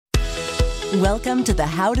Welcome to the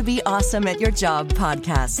How to Be Awesome at Your Job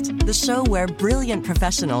podcast, the show where brilliant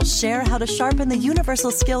professionals share how to sharpen the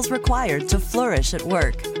universal skills required to flourish at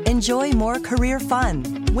work. Enjoy more career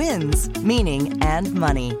fun, wins, meaning, and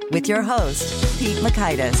money with your host, Pete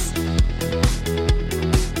Mockaitis.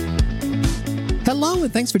 Hello,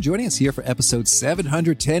 and thanks for joining us here for episode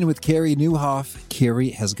 710 with Carey Nieuwhof. Carey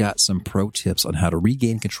has got some pro tips on how to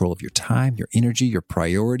regain control of your time, your energy, your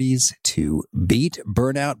priorities to beat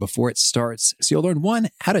burnout before it starts. So you'll learn 1,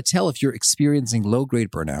 how to tell if you're experiencing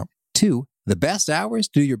low-grade burnout. 2, the best hours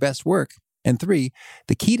to do your best work. And 3,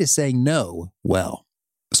 the key to saying no well.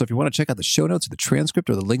 So if you want to check out the show notes or the transcript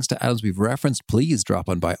or the links to items we've referenced, please drop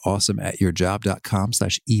on by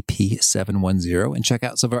awesomeatyourjob.com/EP710 and check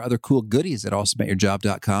out some of our other cool goodies at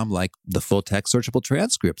awesomeatyourjob.com, like the full text searchable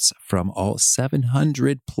transcripts from all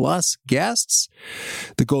 700 plus guests,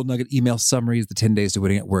 the Gold Nugget email summaries, the 10 Days to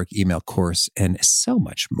Winning at Work email course, and so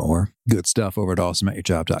much more. Good stuff over at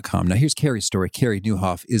awesomeatyourjob.com. Now here's Carey's story. Carey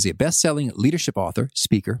Nieuwhof is a best-selling leadership author,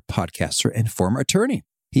 speaker, podcaster, and former attorney.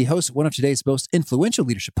 He hosts one of today's most influential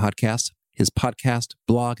leadership podcasts. His podcast,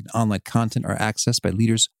 blog, and online content are accessed by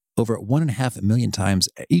leaders over 1.5 million times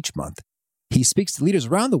each month. He speaks to leaders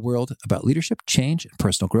around the world about leadership, change, and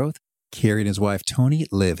personal growth. Carey and his wife, Toni,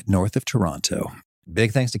 live north of Toronto.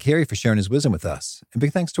 Big thanks to Carey for sharing his wisdom with us. And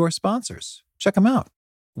big thanks to our sponsors. Check them out.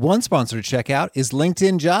 One sponsor to check out is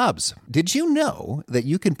LinkedIn Jobs. Did you know that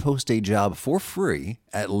you can post a job for free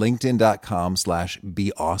at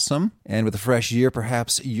linkedin.com/beawesome? And with a fresh year,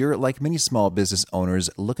 perhaps you're like many small business owners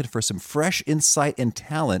looking for some fresh insight and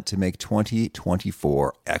talent to make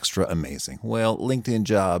 2024 extra amazing. Well, LinkedIn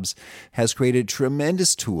Jobs has created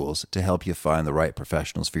tremendous tools to help you find the right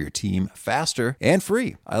professionals for your team faster and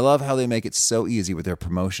free. I love how they make it so easy with their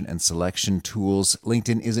promotion and selection tools.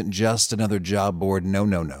 LinkedIn isn't just another job board.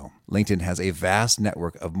 No. LinkedIn has a vast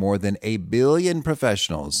network of more than 1 billion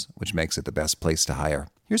professionals, which makes it the best place to hire.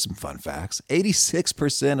 Here's some fun facts.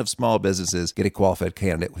 86% of small businesses get a qualified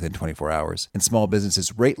candidate within 24 hours, and small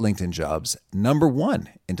businesses rate LinkedIn Jobs number 1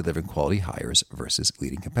 in delivering quality hires versus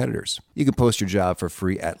leading competitors. You can post your job for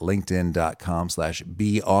free at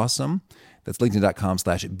linkedin.com/beawesome. That's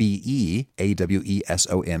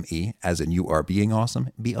linkedin.com/BEAWESOME, as in you are being awesome,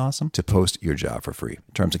 be awesome, to post your job for free.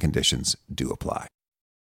 Terms and conditions do apply.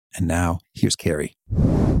 And now, here's Carey.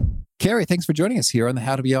 Carey, thanks for joining us here on the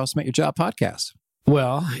How to Be Awesome at Your Job podcast.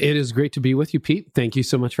 Well, it is great to be with you, Pete. Thank you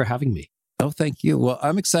so much for having me. Oh, thank you. Well,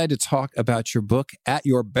 I'm excited to talk about your book, At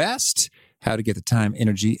Your Best, How to Get the Time,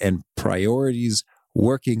 Energy, and Priorities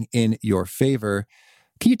Working in Your Favor.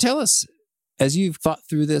 Can you tell us, as you've thought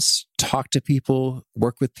through this, talked to people,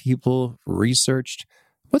 worked with people, researched,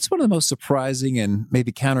 what's one of the most surprising and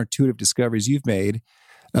maybe counterintuitive discoveries you've made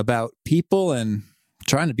about people and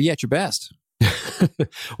trying to be at your best?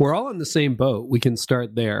 We're all in the same boat. We can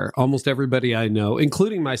start there. Almost everybody I know,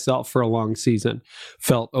 including myself for a long season,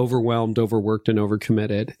 felt overwhelmed, overworked, and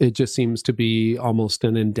overcommitted. It just seems to be almost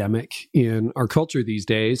an endemic in our culture these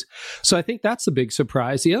days. So I think that's the big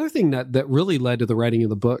surprise. The other thing that really led to the writing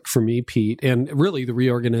of the book for me, Pete, and really the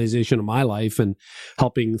reorganization of my life and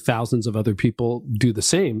helping thousands of other people do the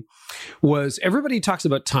same, was everybody talks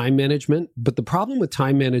about time management, but the problem with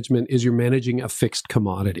time management is you're managing a fixed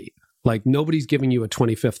commodity. Like nobody's giving you a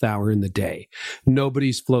 25th hour in the day.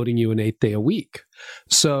 Nobody's floating you an 8th day a week.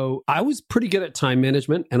 So I was pretty good at time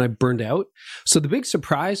management and I burned out. So the big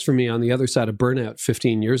surprise for me on the other side of burnout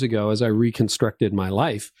 15 years ago, as I reconstructed my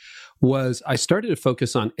life, was I started to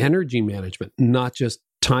focus on energy management, not just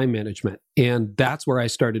time management. And that's where I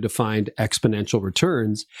started to find exponential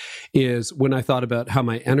returns, is when I thought about how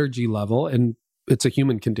my energy level, and it's a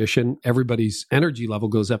human condition, everybody's energy level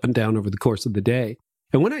goes up and down over the course of the day.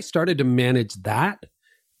 And when I started to manage that,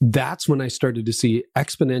 that's when I started to see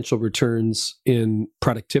exponential returns in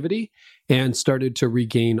productivity and started to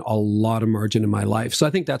regain a lot of margin in my life. So I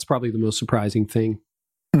think that's probably the most surprising thing.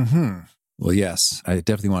 Mm-hmm. Well, yes, I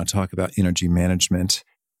definitely want to talk about energy management.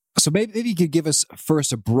 So maybe you could give us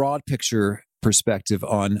first a broad picture perspective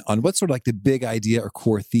on what's sort of like the big idea or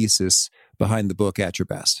core thesis behind the book, At Your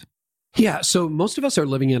Best. Yeah, so most of us are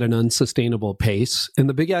living at an unsustainable pace. And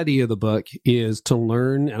the big idea of the book is to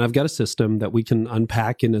learn, and I've got a system that we can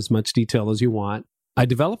unpack in as much detail as you want. I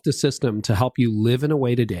developed a system to help you live in a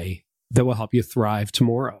way today that will help you thrive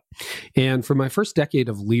tomorrow. And for my first decade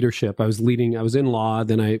of leadership, I was in law,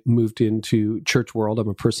 then I moved into church world. I'm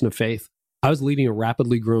a person of faith. I was leading a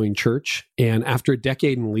rapidly growing church. And after a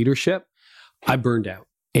decade in leadership, I burned out.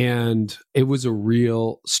 And it was a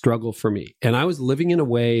real struggle for me. And I was living in a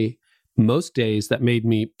way most days that made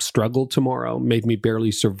me struggle tomorrow, made me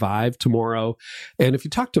barely survive tomorrow. And if you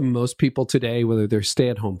talk to most people today, whether they're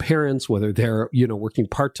stay-at-home parents, whether they're, working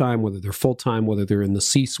part-time, whether they're full-time, whether they're in the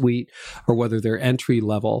C-suite, or whether they're entry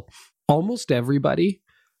level, almost everybody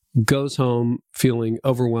goes home feeling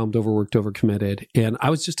overwhelmed, overworked, overcommitted. And I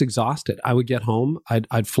was just exhausted. I would get home,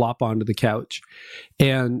 I'd flop onto the couch.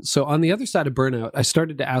 And so on the other side of burnout, I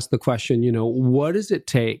started to ask the question, what does it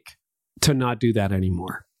take to not do that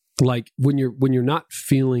anymore? Like when you're not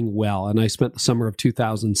feeling well, and I spent the summer of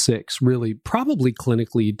 2006 really probably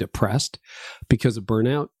clinically depressed because of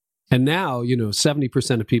burnout. And now,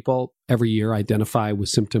 70% of people every year identify with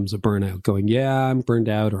symptoms of burnout, going, yeah, I'm burned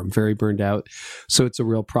out, or I'm very burned out. So it's a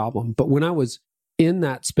real problem. But when I was in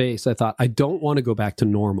that space, I thought, I don't want to go back to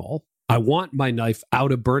normal. I want my life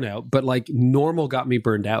out of burnout, but like normal got me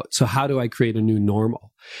burned out. So how do I create a new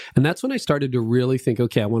normal? And that's when I started to really think,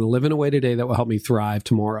 okay, I want to live in a way today that will help me thrive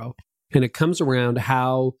tomorrow. And it comes around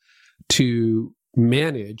how to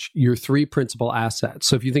manage your three principal assets.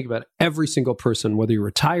 So if you think about every single person, whether you're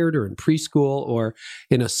retired or in preschool or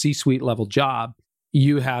in a C-suite level job,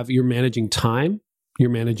 you're managing time, you're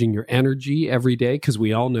managing your energy every day, because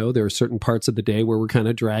we all know there are certain parts of the day where we're kind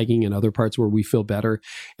of dragging and other parts where we feel better,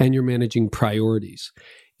 and you're managing priorities.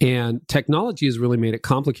 And technology has really made it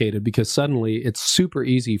complicated because suddenly it's super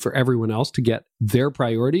easy for everyone else to get their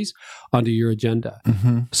priorities onto your agenda.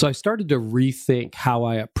 Mm-hmm. So I started to rethink how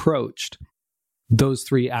I approached those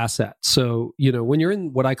three assets. So, when you're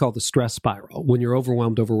in what I call the stress spiral, when you're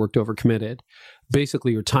overwhelmed, overworked, overcommitted,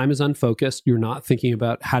 basically your time is unfocused. You're not thinking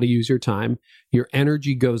about how to use your time. Your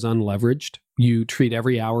energy goes unleveraged. You treat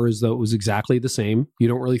every hour as though it was exactly the same. You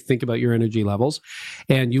don't really think about your energy levels,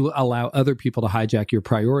 and you allow other people to hijack your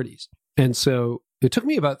priorities. And so it took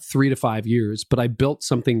me about 3 to 5 years, but I built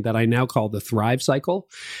something that I now call the Thrive Cycle.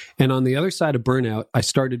 And on the other side of burnout, I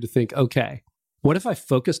started to think, okay, what if I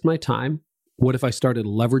focused my time? What if I started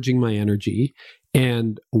leveraging my energy?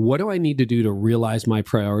 And what do I need to do to realize my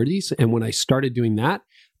priorities? And when I started doing that,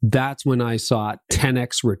 that's when I saw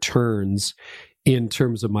 10x returns in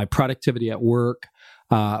terms of my productivity at work,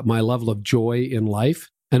 my level of joy in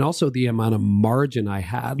life, and also the amount of margin I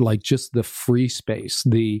had, like just the free space,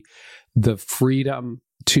 the freedom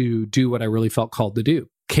to do what I really felt called to do.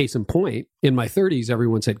 Case in point, in my 30s,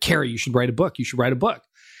 everyone said, Carey, you should write a book. You should write a book.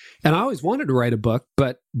 And I always wanted to write a book,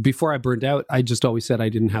 but before I burned out, I just always said I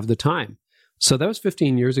didn't have the time. So that was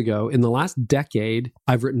 15 years ago. In the last decade,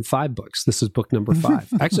 I've written 5 books. This is book number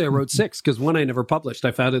 5. Actually, I wrote 6 because one I never published.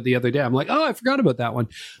 I found it the other day. I'm like, oh, I forgot about that one.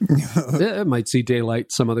 It might see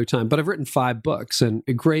daylight some other time. But I've written 5 books, and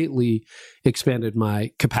it greatly expanded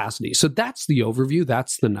my capacity. So that's the overview.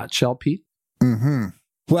 That's the nutshell, Pete. Mm-hmm.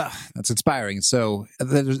 Well, that's inspiring. So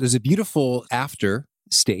there's a beautiful after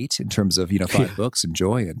state in terms of, 5 books and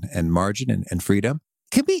joy and margin and freedom.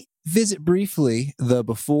 Can we visit briefly the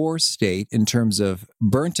before state in terms of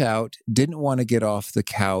burnt out, didn't want to get off the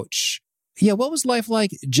couch? Yeah, what was life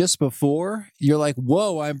like just before? You're like,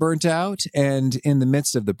 whoa, I'm burnt out, and in the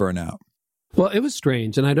midst of the burnout? Well, it was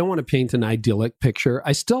strange, and I don't want to paint an idyllic picture.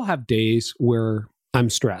 I still have days where I'm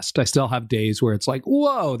stressed. I still have days where it's like,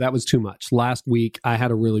 whoa, that was too much. Last week, I had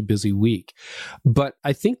a really busy week. But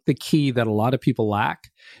I think the key that a lot of people lack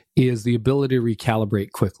is the ability to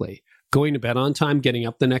recalibrate quickly. Going to bed on time, getting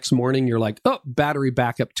up the next morning, you're like, oh, battery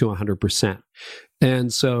back up to 100%.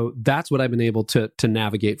 And so that's what I've been able to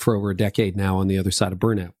navigate for over a decade now on the other side of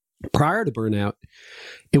burnout. Prior to burnout,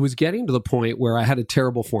 it was getting to the point where I had a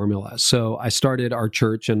terrible formula. So I started our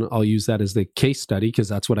church, and I'll use that as the case study because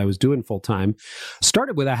that's what I was doing full time.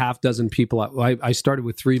 Started with a half dozen people. I started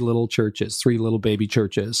with 3 little churches, 3 little baby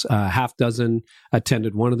churches. Half dozen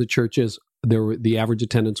attended one of the churches. The average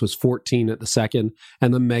attendance was 14 at the second,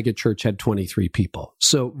 and the mega church had 23 people.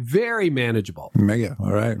 So very manageable. Mega,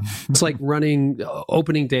 all right. It's like running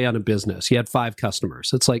opening day on a business. You had 5 customers.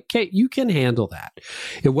 It's like, Kate, you can handle that.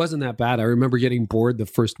 It wasn't that bad. I remember getting bored the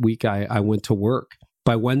first week I went to work.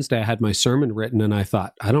 By Wednesday, I had my sermon written, and I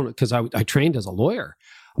thought, I don't know, because I trained as a lawyer.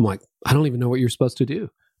 I'm like, I don't even know what you're supposed to do.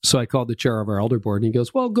 So I called the chair of our elder board, and he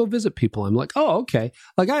goes, well, go visit people. I'm like, oh, okay.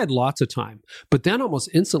 Like I had lots of time. But then almost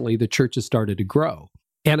instantly, the churches started to grow.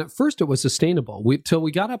 And at first, it was sustainable. Till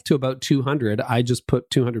we got up to about 200, I just put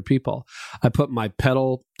 200 people. I put my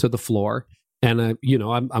pedal to the floor. And,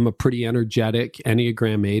 I'm a pretty energetic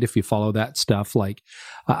Enneagram 8, if you follow that stuff. Like,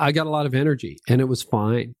 I got a lot of energy, and it was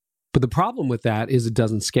fine. But the problem with that is it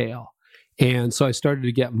doesn't scale. And so I started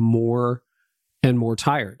to get more and more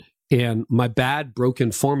tired. And my bad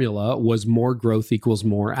broken formula was more growth equals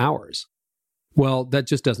more hours. Well, that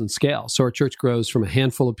just doesn't scale. So our church grows from a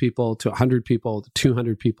handful of people to 100 people to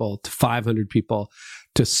 200 people to 500 people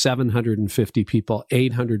to 750 people,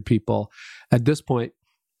 800 people. At this point,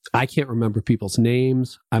 I can't remember people's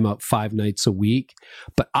names. I'm out 5 nights a week.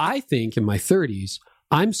 But I think in my 30s,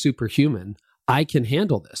 I'm superhuman. I can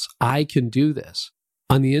handle this. I can do this.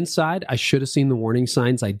 On the inside, I should have seen the warning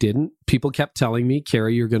signs. I didn't. People kept telling me,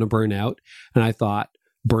 Carey, you're going to burn out. And I thought,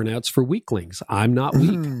 burnout's for weaklings. I'm not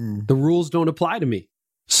weak. The rules don't apply to me.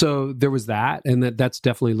 So there was that. And that's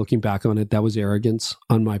definitely, looking back on it, that was arrogance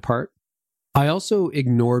on my part. I also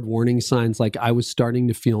ignored warning signs like I was starting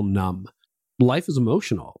to feel numb. Life is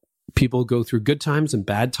emotional. People go through good times and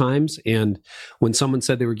bad times. And when someone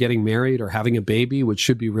said they were getting married or having a baby, which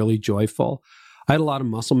should be really joyful, I had a lot of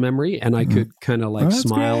muscle memory and I could kind of like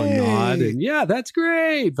smile and nod and yeah, that's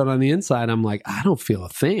great. But on the inside, I'm like, I don't feel a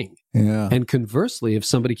thing. Yeah. And conversely, if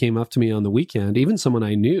somebody came up to me on the weekend, even someone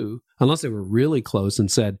I knew, unless they were really close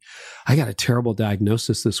and said, I got a terrible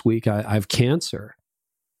diagnosis this week, I have cancer.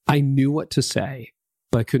 I knew what to say,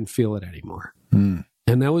 but I couldn't feel it anymore.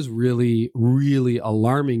 And that was really, really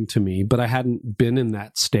alarming to me, but I hadn't been in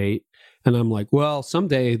that state. And I'm like, well,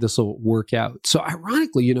 someday this will work out. So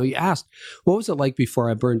ironically, you asked, what was it like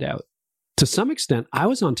before I burned out? To some extent, I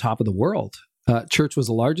was on top of the world. Church was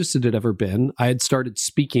the largest it had ever been. I had started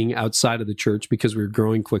speaking outside of the church because we were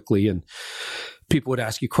growing quickly and people would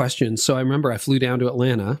ask you questions. So I remember I flew down to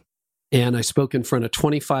Atlanta and I spoke in front of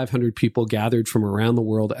 2,500 people gathered from around the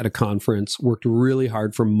world at a conference, worked really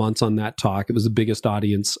hard for months on that talk. It was the biggest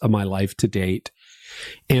audience of my life to date.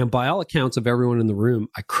 And by all accounts of everyone in the room,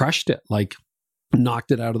 I crushed it, like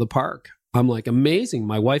knocked it out of the park. I'm like, amazing.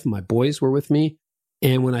 My wife and my boys were with me.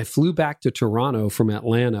 And when I flew back to Toronto from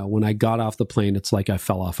Atlanta, when I got off the plane, it's like I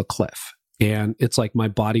fell off a cliff. And it's like my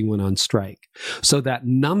body went on strike. So that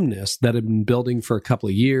numbness that had been building for a couple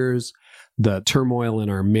of years, the turmoil in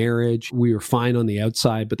our marriage, we were fine on the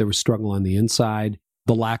outside, but there was struggle on the inside,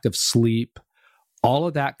 the lack of sleep, all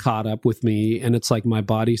of that caught up with me. And it's like my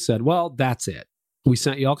body said, well, that's it. We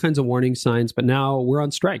sent you all kinds of warning signs, but now we're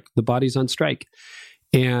on strike. The body's on strike.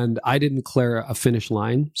 And I didn't clear a finish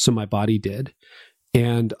line, so my body did.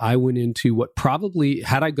 And I went into what probably,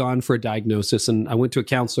 had I gone for a diagnosis, and I went to a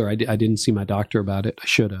counselor, I didn't see my doctor about it, I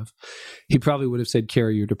should have. He probably would have said,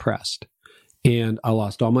 Carey, you're depressed. And I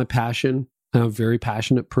lost all my passion. I'm a very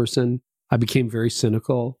passionate person. I became very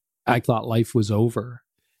cynical. I thought life was over.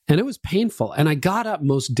 And it was painful. And I got up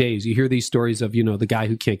most days. You hear these stories of, the guy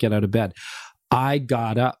who can't get out of bed. I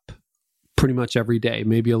got up pretty much every day,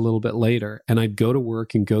 maybe a little bit later, and I'd go to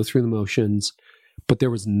work and go through the motions, but there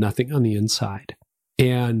was nothing on the inside.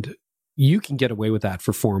 And you can get away with that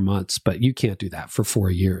for 4 months, but you can't do that for 4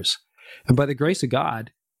 years. And by the grace of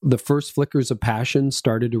God, the first flickers of passion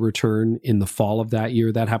started to return in the fall of that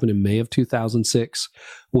year. That happened in May of 2006,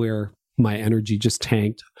 where my energy just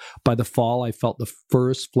tanked. By the fall, I felt the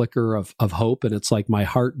first flicker of hope, and it's like my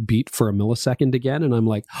heart beat for a millisecond again. And I'm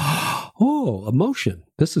like, oh, emotion.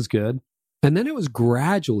 This is good. And then it was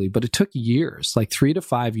gradually, but it took years, like 3 to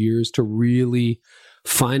 5 years to really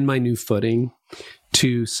find my new footing,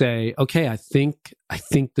 to say, okay, I think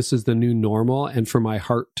this is the new normal, and for my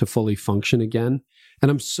heart to fully function again. And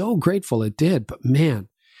I'm so grateful it did. But man,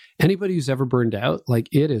 anybody who's ever burned out, like,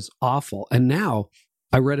 it is awful. And now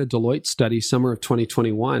I read a Deloitte study, summer of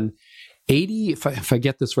 2021, if I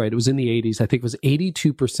get this right, it was in the 80s, I think it was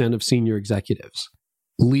 82% of senior executives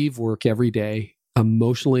leave work every day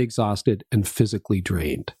emotionally exhausted and physically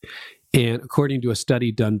drained. And according to a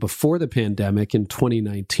study done before the pandemic in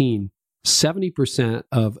 2019, 70%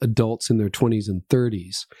 of adults in their 20s and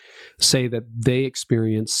 30s say that they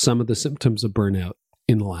experienced some of the symptoms of burnout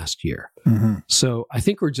in the last year. Mm-hmm. So I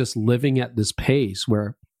think we're just living at this pace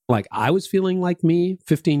where, like, I was feeling like me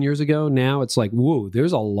 15 years ago. Now it's like, whoa,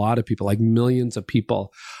 there's a lot of people, like millions of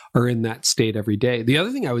people are in that state every day. The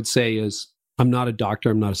other thing I would say is, I'm not a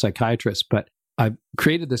doctor, I'm not a psychiatrist, but I've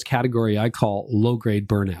created this category I call low-grade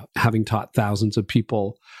burnout, having taught thousands of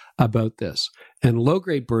people about this. And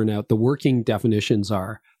low-grade burnout, the working definitions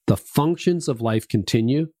are the functions of life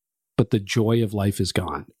continue, but the joy of life is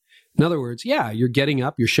gone. In other words, yeah, you're getting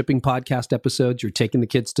up, you're shipping podcast episodes, you're taking the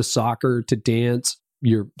kids to soccer, to dance,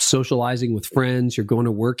 you're socializing with friends, you're going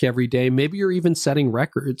to work every day. Maybe you're even setting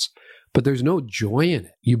records, but there's no joy in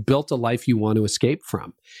it. You built a life you want to escape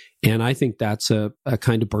from. And I think that's a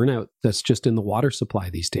kind of burnout that's just in the water supply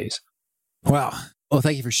these days. Wow. Well,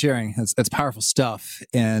 thank you for sharing. That's powerful stuff.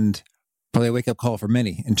 And probably a wake-up call for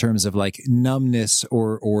many in terms of like numbness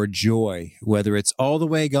or joy, whether it's all the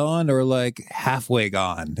way gone or like halfway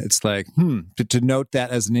gone. It's like, to note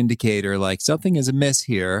that as an indicator, like something is amiss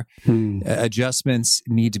here. Adjustments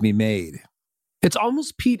need to be made. It's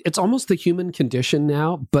almost, Pete, it's almost the human condition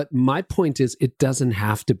now. But my point is, it doesn't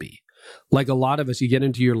have to be. Like a lot of us, you get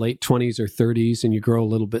into your late 20s or 30s and you grow a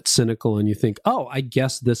little bit cynical and you think, oh, I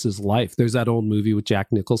guess this is life. There's that old movie with Jack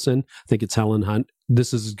Nicholson. I think it's Helen Hunt.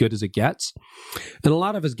 This is as good as it gets. And a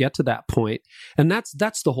lot of us get to that point. And that's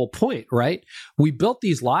the whole point, right? We built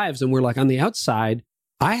these lives and we're like, on the outside,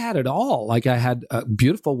 I had it all. Like I had a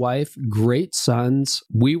beautiful wife, great sons.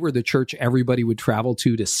 We were the church everybody would travel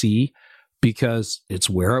to see because it's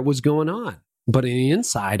where it was going on. But on the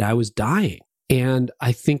inside, I was dying. And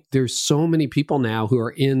I think there's so many people now who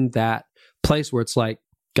are in that place where it's like,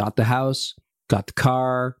 got the house, got the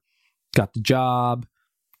car, got the job,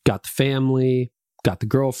 got the family, got the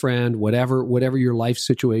girlfriend, whatever your life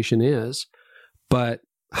situation is. But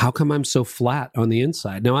how come I'm so flat on the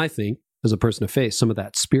inside? Now, I think as a person of faith, some of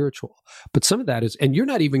that's spiritual, but some of that is, and you're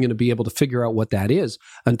not even going to be able to figure out what that is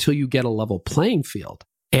until you get a level playing field.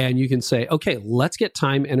 And you can say, okay, let's get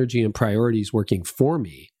time, energy, and priorities working for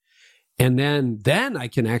me. And then I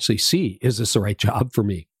can actually see, is this the right job for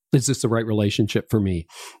me? Is this the right relationship for me?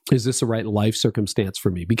 Is this the right life circumstance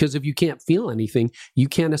for me? Because if you can't feel anything, you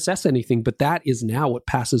can't assess anything. But that is now what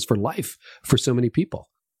passes for life for so many people.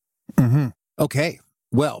 Mm-hmm. Okay.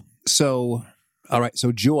 Well, all right.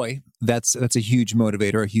 So joy, that's a huge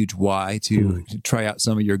motivator, a huge why to try out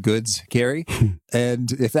some of your goods, Carey.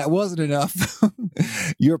 And if that wasn't enough,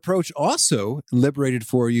 your approach also liberated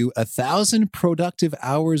for you 1,000 productive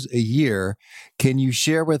hours a year. Can you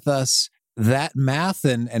share with us that math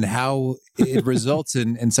and how it results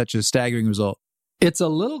in such a staggering result? It's a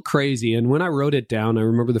little crazy. And when I wrote it down, I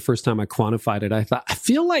remember the first time I quantified it, I thought, I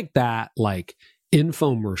feel like that,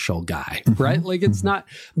 infomercial guy, right? Like it's not,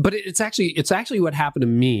 but it's actually what happened to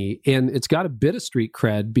me. And it's got a bit of street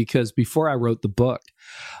cred because before I wrote the book,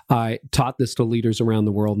 I taught this to leaders around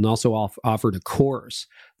the world and also offered a course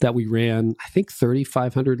that we ran, I think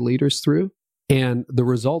 3,500 leaders through. And the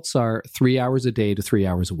results are 3 hours a day to 3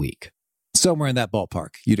 hours a week. Somewhere in that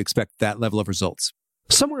ballpark, you'd expect that level of results.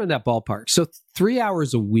 Somewhere in that ballpark. So 3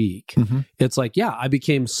 hours a week, it's like, yeah, I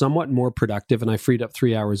became somewhat more productive and I freed up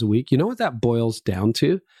 3 hours a week. You know what that boils down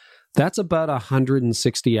to? That's about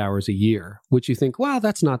 160 hours a year, which you think, wow,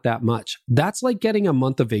 that's not that much. That's like getting a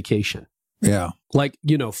month of vacation. Yeah. Like,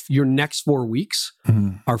 your next 4 weeks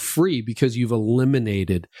are free because you've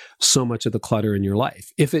eliminated so much of the clutter in your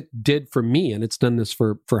life. If it did for me, and it's done this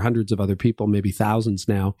for hundreds of other people, maybe thousands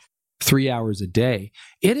now, 3 hours a day,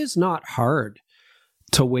 it is not hard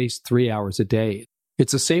to waste 3 hours a day.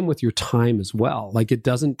 It's the same with your time as well. Like it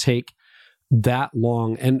doesn't take that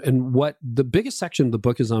long. And what the biggest section of the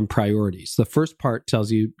book is on priorities. The first part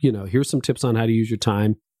tells you, here's some tips on how to use your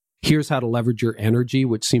time. Here's how to leverage your energy,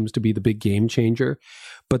 which seems to be the big game changer.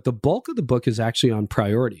 But the bulk of the book is actually on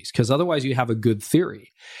priorities because otherwise you have a good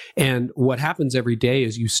theory. And what happens every day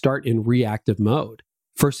is you start in reactive mode.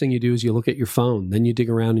 First thing you do is you look at your phone, then you dig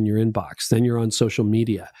around in your inbox, then you're on social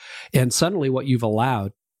media. And suddenly what you've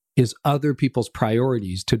allowed is other people's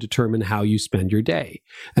priorities to determine how you spend your day.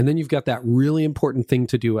 And then you've got that really important thing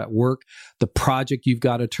to do at work, the project you've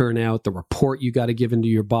got to turn out, the report you got to give into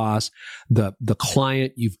your boss, the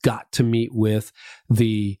client you've got to meet with,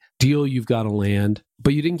 the deal you've got to land,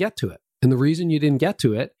 but you didn't get to it. And the reason you didn't get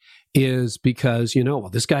to it is because,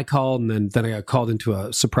 this guy called and then I got called into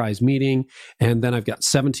a surprise meeting and then I've got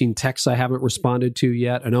 17 texts I haven't responded to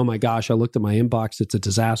yet. And oh my gosh, I looked at my inbox. It's a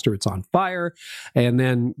disaster. It's on fire. And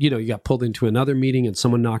then, you got pulled into another meeting and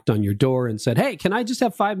someone knocked on your door and said, hey, can I just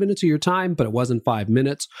have 5 minutes of your time? But it wasn't 5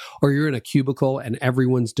 minutes. Or you're in a cubicle and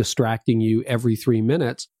everyone's distracting you every 3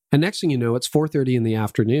 minutes. And next thing you know, it's 4:30 in the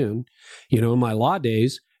afternoon. In my law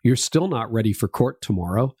days, you're still not ready for court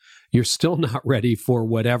tomorrow. You're still not ready for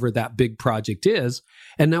whatever that big project is.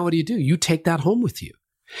 And now what do? You take that home with you.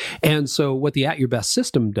 And so what the At Your Best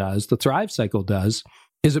system does, the Thrive Cycle does,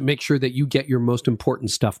 is it makes sure that you get your most important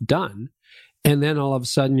stuff done. And then all of a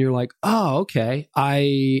sudden you're like, oh, okay,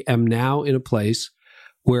 I am now in a place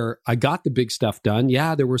where I got the big stuff done.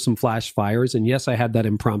 Yeah, there were some flash fires. And yes, I had that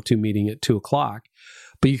impromptu meeting at 2:00.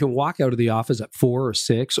 But you can walk out of the office at 4 or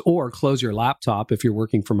 6 or close your laptop if you're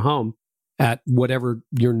working from home at whatever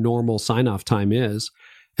your normal sign-off time is.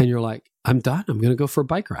 And you're like, I'm done. I'm going to go for a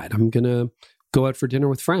bike ride. I'm going to go out for dinner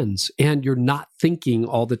with friends. And you're not thinking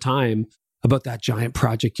all the time about that giant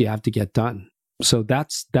project you have to get done. So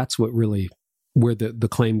that's what really where the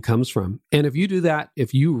claim comes from. And if you do that,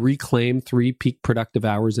 if you reclaim 3 peak productive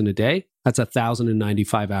hours in a day, that's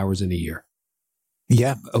 1,095 hours in a year.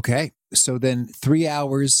 Yeah. Okay. So then 3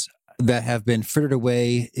 hours that have been frittered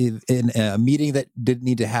away in a meeting that didn't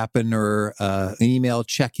need to happen or an email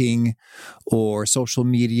checking or social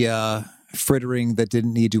media frittering that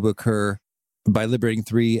didn't need to occur. By liberating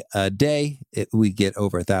 3 a day, we get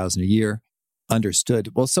over 1,000 a year.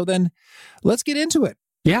 understood. Well, so then let's get into it.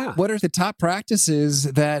 Yeah. What are the top practices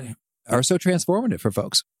that are so transformative for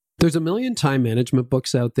folks? There's a million time management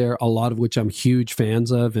books out there, a lot of which I'm huge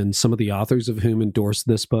fans of, and some of the authors of whom endorse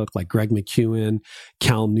this book, like Greg McKeown,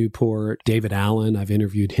 Cal Newport, David Allen. I've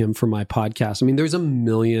interviewed him for my podcast. I mean, there's a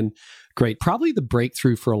million great. Probably the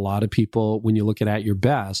breakthrough for a lot of people when you look at Your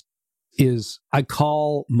Best is I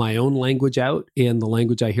call my own language out, and the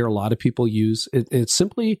language I hear a lot of people use. It's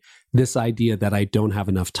simply this idea that I don't have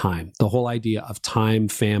enough time, the whole idea of time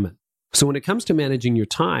famine. So when it comes to managing your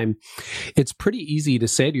time, it's pretty easy to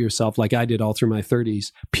say to yourself, like I did all through my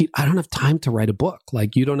 30s, Pete, I don't have time to write a book.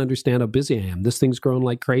 Like, you don't understand how busy I am. This thing's growing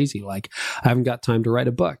like crazy. Like, I haven't got time to write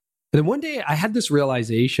a book. And then one day I had this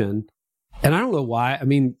realization, and I don't know why. I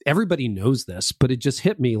mean, everybody knows this, but it just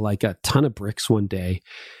hit me like a ton of bricks one day.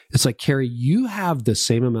 It's like, Carey, you have the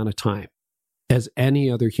same amount of time as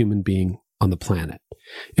any other human being on the planet.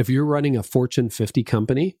 If you're running a Fortune 50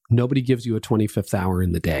 company, nobody gives you a 25th hour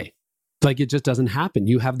in the day. Like, it just doesn't happen.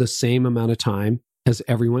 You have the same amount of time as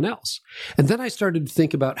everyone else. And then I started to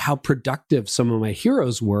think about how productive some of my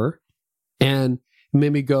heroes were, and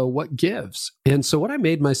made me go, what gives? And so what I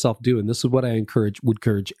made myself do, and this is what I would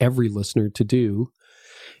encourage every listener to do,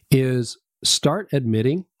 is start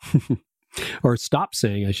admitting, or stop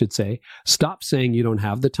saying, I should say, stop saying you don't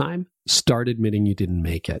have the time, start admitting you didn't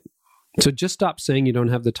make it. So just stop saying you don't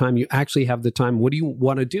have the time. You actually have the time. What do you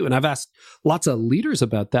want to do? And I've asked lots of leaders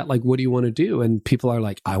about that. Like, what do you want to do? And people are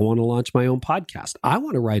like, I want to launch my own podcast. I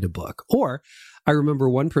want to write a book. Or I remember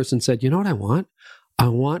one person said, you know what I want? I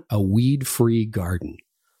want a weed-free garden.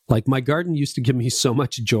 Like, my garden used to give me so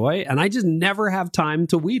much joy, and I just never have time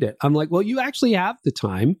to weed it. I'm like, well, you actually have the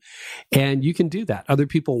time, and you can do that. Other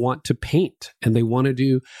people want to paint, and they want to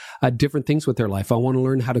do different things with their life. I want to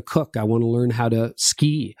learn how to cook. I want to learn how to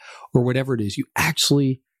ski, or whatever it is. You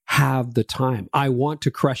actually have the time. I want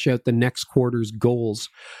to crush out the next quarter's goals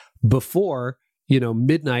before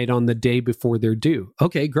midnight on the day before they're due.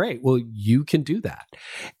 Okay, great. Well, you can do that.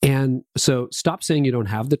 And so stop saying you don't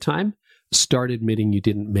have the time. Start admitting you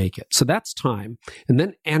didn't make it. So that's time. And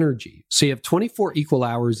then energy. So you have 24 equal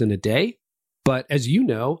hours in a day. But as you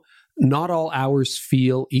know, not all hours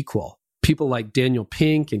feel equal. People like Daniel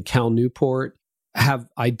Pink and Cal Newport have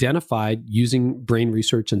identified, using brain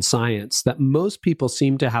research and science, that most people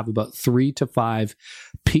seem to have about 3 to 5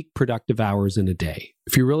 peak productive hours in a day.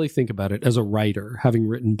 If you really think about it, as a writer, having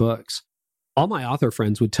written books, all my author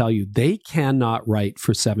friends would tell you they cannot write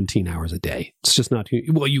for 17 hours a day. It's just not,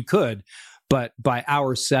 well, you could, but by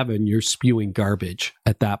hour 7, you're spewing garbage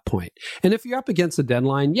at that point. And if you're up against a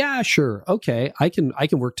deadline, yeah, sure. Okay. I can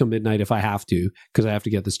work till midnight if I have to, because I have to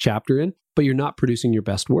get this chapter in, but you're not producing your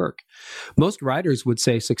best work. Most writers would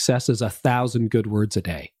say success is 1,000 good words a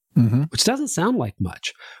day, which doesn't sound like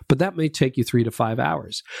much, but that may take you 3 to 5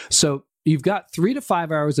 hours. So you've got 3 to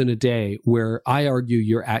 5 hours in a day where I argue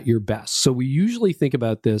you're at your best. So we usually think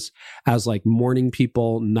about this as like morning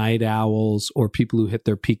people, night owls, or people who hit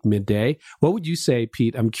their peak midday. What would you say,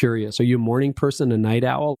 Pete? I'm curious. Are you a morning person, a night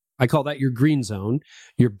owl? I call that your green zone,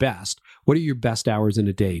 your best. What are your best hours in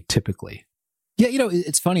a day typically? Yeah,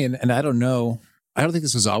 it's funny, and I don't know. I don't think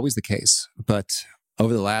this was always the case, but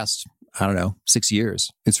over the last, 6 years,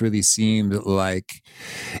 it's really seemed like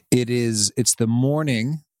it's the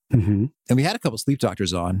morning. Mm-hmm. And we had a couple sleep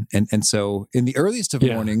doctors on. And so in the earliest of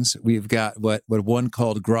mornings, we've got what one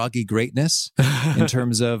called groggy greatness in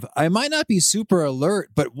terms of, I might not be super alert,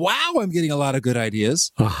 but wow, I'm getting a lot of good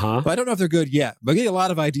ideas. But I don't know if they're good yet. But I'm getting a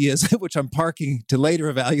lot of ideas, which I'm parking to later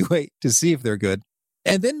evaluate to see if they're good.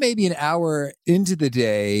 And then maybe an hour into the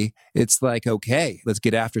day, it's like, okay, let's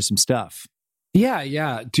get after some stuff.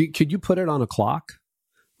 Yeah. Could you put it on a clock?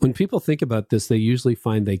 When people think about this, they usually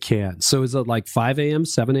find they can. So is it like 5 a.m.,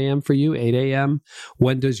 7 a.m. for you, 8 a.m.?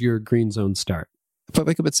 When does your green zone start? If I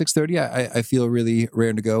wake up at 6:30, I feel really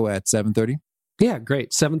raring to go at 7:30. Yeah,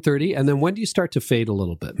 great. 7:30. And then when do you start to fade a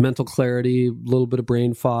little bit? Mental clarity, a little bit of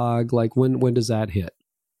brain fog? Like when does that hit?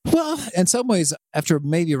 Well, in some ways, after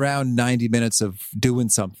maybe around 90 minutes of doing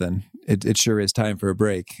something, it sure is time for a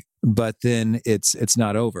break. But then it's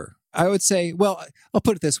not over. I would say, well, I'll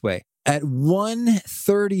put it this way. At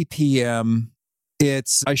 1:30 p.m.,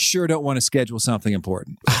 I sure don't want to schedule something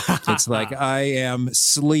important. It's like I am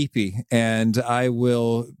sleepy and I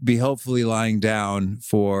will be hopefully lying down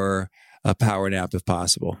for a power nap if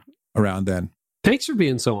possible around then. Thanks for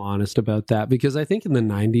being so honest about that, because I think in the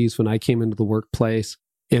 90s when I came into the workplace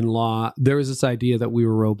in law, there was this idea that we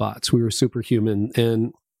were robots, we were superhuman,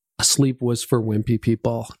 and sleep was for wimpy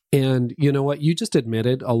people. And you know what? You just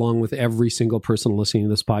admitted, along with every single person listening to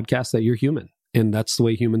this podcast, that you're human And that's the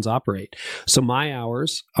way humans operate. So my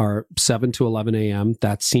hours are 7 to 11 a.m.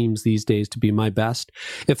 That seems these days to be my best.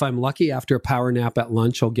 If I'm lucky, after a power nap at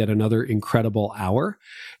lunch, I'll get another incredible hour.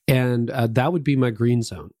 And that would be my green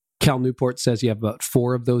zone. Cal Newport says you have about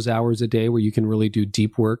 4 of those hours a day where you can really do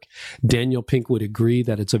deep work. Daniel Pink would agree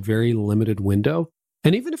that it's a very limited window.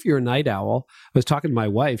 And even if you're a night owl, I was talking to my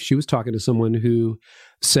wife, she was talking to someone who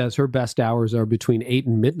says her best hours are between 8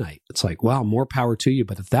 and midnight. It's like, wow, more power to you.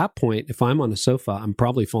 But at that point, if I'm on a sofa, I'm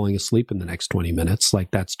probably falling asleep in the next 20 minutes. Like,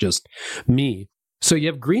 that's just me. So you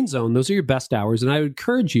have green zone. Those are your best hours. And I would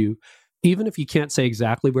encourage you, even if you can't say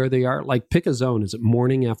exactly where they are, like pick a zone. Is it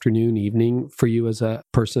morning, afternoon, evening for you as a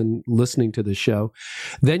person listening to the show?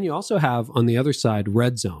 Then you also have on the other side,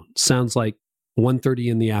 red zone. Sounds like 1:30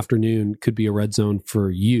 in the afternoon could be a red zone for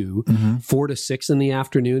you. 4 to 6 in the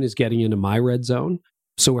afternoon is getting into my red zone.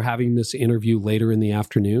 So we're having this interview later in the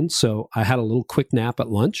afternoon. So I had a little quick nap at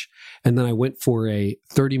lunch, and then I went for a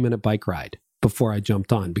 30-minute bike ride before I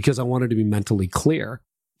jumped on because I wanted to be mentally clear,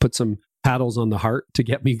 put some paddles on the heart to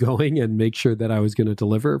get me going and make sure that I was going to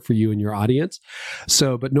deliver for you and your audience.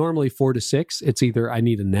 So, but normally 4 to 6, it's either I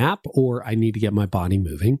need a nap or I need to get my body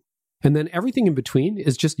moving. And then everything in between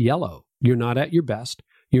is just yellow. You're not at your best.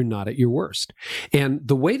 You're not at your worst. And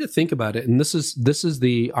the way to think about it, and this is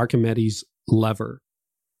the Archimedes lever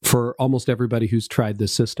for almost everybody who's tried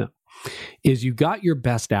this system, is you got your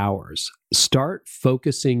best hours. Start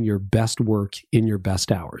focusing your best work in your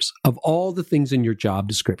best hours. Of all the things in your job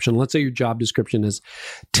description, let's say your job description is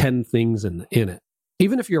 10 things in it.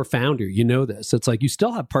 Even if you're a founder, you know this. It's like you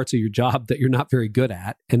still have parts of your job that you're not very good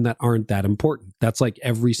at and that aren't that important. That's like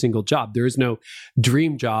every single job. There is no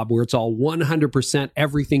dream job where it's all 100%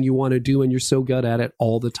 everything you want to do and you're so good at it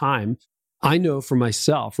all the time. I know for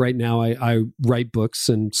myself, right now, I write books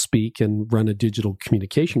and speak and run a digital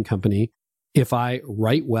communication company. If I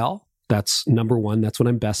write well, that's number one. That's what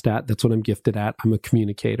I'm best at. That's what I'm gifted at. I'm a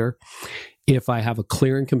communicator. If I have a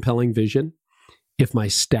clear and compelling vision, if my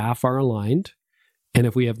staff are aligned, and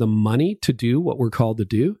if we have the money to do what we're called to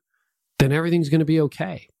do, then everything's going to be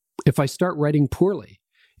okay. If I start writing poorly,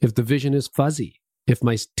 if the vision is fuzzy, if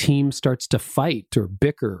my team starts to fight or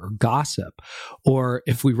bicker or gossip, or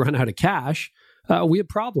if we run out of cash, we have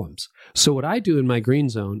problems. So what I do in my green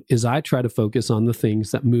zone is I try to focus on the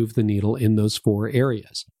things that move the needle in those 4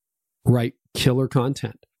 areas. Write killer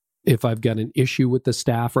content. If I've got an issue with the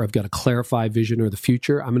staff or I've got to clarify vision or the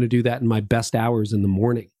future, I'm going to do that in my best hours in the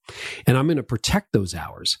morning. And I'm going to protect those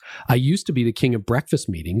hours. I used to be the king of breakfast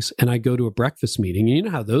meetings, and I go to a breakfast meeting, and you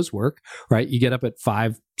know how those work, right? You get up at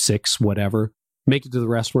 5, 6, whatever, make it to the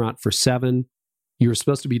restaurant for 7. You were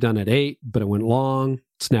supposed to be done at 8, but it went long.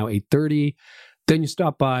 It's now 8:30. Then you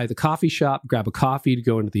stop by the coffee shop, grab a coffee to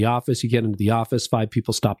go into the office. You get into the office, 5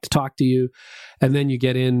 people stop to talk to you. And then you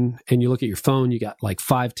get in and you look at your phone. You got like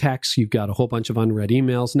 5 texts. You've got a whole bunch of unread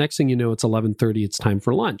emails. Next thing you know, it's 11:30. It's time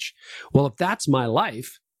for lunch. Well, if that's my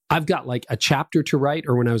life, I've got like a chapter to write,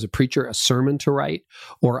 or when I was a preacher, a sermon to write,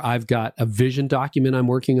 or I've got a vision document I'm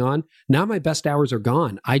working on. Now my best hours are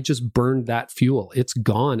gone. I just burned that fuel. It's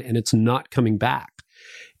gone and it's not coming back.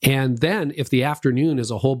 And then if the afternoon is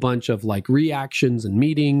a whole bunch of like reactions and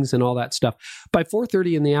meetings and all that stuff, by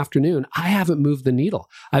 4:30 in the afternoon, I haven't moved the needle.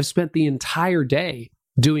 I've spent the entire day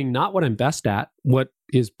doing not what I'm best at, what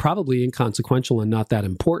is probably inconsequential and not that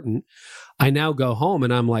important. I now go home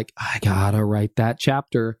and I'm like, I gotta write that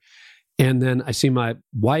chapter. And then I see my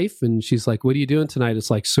wife and she's like, what are you doing tonight? It's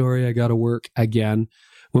like, sorry, I gotta work again.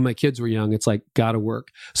 When my kids were young, it's like, gotta work.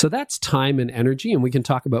 So that's time and energy. And we can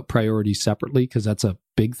talk about priorities separately because that's a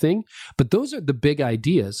big thing. But those are the big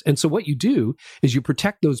ideas. And so what you do is you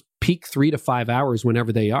protect those peak 3 to 5 hours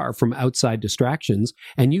whenever they are from outside distractions.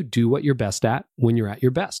 And you do what you're best at when you're at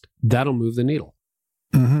your best. That'll move the needle.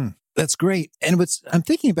 Mm-hmm. That's great. And what I'm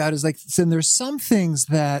thinking about is like, so there's some things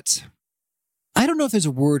that I don't know if there's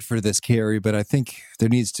a word for this, Carey, but I think there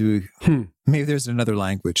needs to, maybe there's another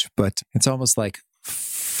language, but it's almost like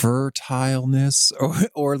fertileness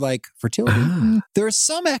or like fertility. There are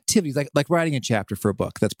some activities like writing a chapter for a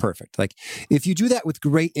book. That's perfect. Like if you do that with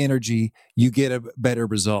great energy, you get a better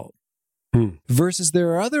result. Versus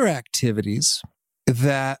there are other activities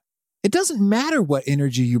that it doesn't matter what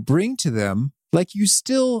energy you bring to them. Like you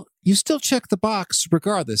still check the box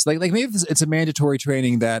regardless. Like maybe it's a mandatory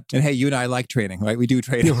training that, and hey, you and I like training, right? We do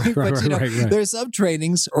training. But there's some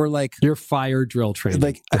trainings or like your fire drill training.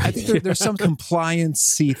 Like I think there's some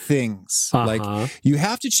compliance-y things. Like you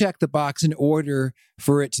have to check the box in order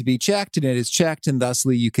for it to be checked, and it is checked, and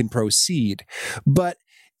thusly you can proceed. But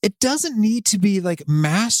it doesn't need to be like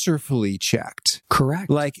masterfully checked. Correct.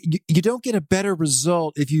 Like you don't get a better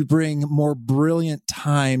result if you bring more brilliant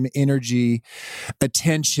time, energy,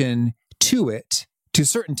 attention to it, to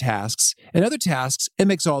certain tasks. And other tasks, it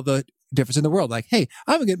makes all the difference in the world. Like, hey,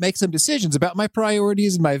 I'm going to make some decisions about my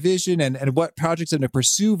priorities and my vision and what projects I'm going to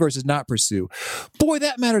pursue versus not pursue. Boy,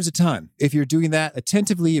 that matters a ton if you're doing that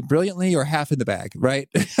attentively and brilliantly or half in the bag, right?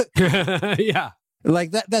 Yeah.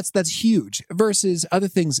 Like that's huge versus other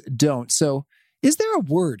things don't. So is there a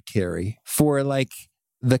word, Carrie, for like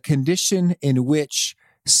the condition in which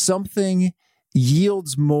something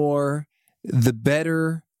yields more the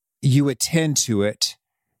better you attend to it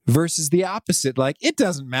versus the opposite? Like, it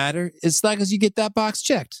doesn't matter as long as you get that box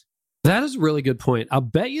checked. That is a really good point. I'll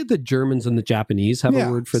bet you the Germans and the Japanese have a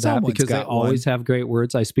word for that because they always have great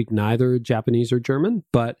words. I speak neither Japanese or German,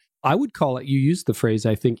 but I would call it, you used the phrase,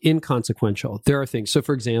 I think, inconsequential. There are things. So,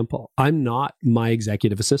 for example, I'm not my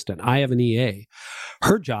executive assistant. I have an EA.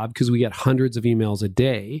 Her job, because we get hundreds of emails a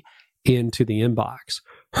day into the inbox,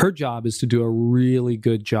 her job is to do a really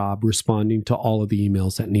good job responding to all of the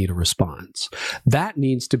emails that need a response. That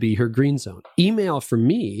needs to be her green zone. Email for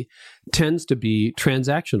me tends to be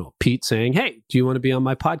transactional. Pete saying, hey, do you want to be on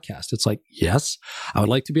my podcast? It's like, yes, I would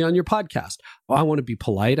like to be on your podcast. Well, I want to be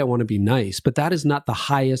polite. I want to be nice, but that is not the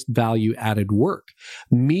highest value added work.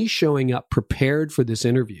 Me showing up prepared for this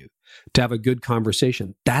interview to have a good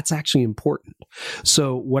conversation, that's actually important.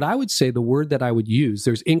 So what I would say, the word that I would use,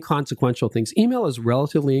 there's inconsequential things. Email is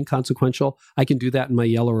relatively inconsequential. I can do that in my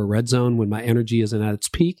yellow or red zone when my energy isn't at its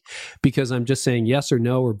peak because I'm just saying yes or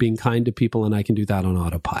no or being kind to people, and I can do that on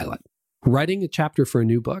autopilot. Writing a chapter for a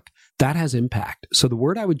new book, that has impact. So the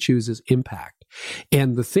word I would choose is impact.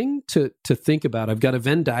 And the thing to think about, I've got a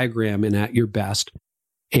Venn diagram in At Your Best.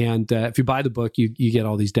 And if you buy the book, you get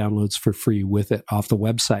all these downloads for free with it off the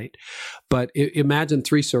website. But imagine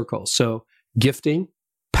 3 circles. So gifting,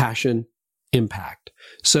 passion, impact.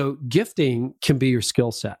 So gifting can be your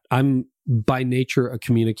skill set. I'm by nature a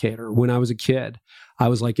communicator. When I was a kid, I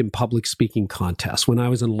was like in public speaking contests. When I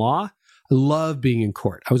was in law, I love being in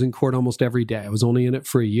court. I was in court almost every day. I was only in it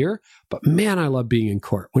for a year, but man, I love being in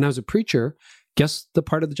court. When I was a preacher, guess the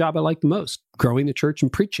part of the job I like the most? Growing the church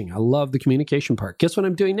and preaching. I love the communication part. Guess what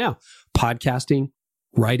I'm doing now? Podcasting,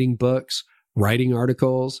 writing books, writing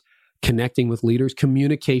articles, connecting with leaders.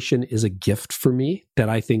 Communication is a gift for me that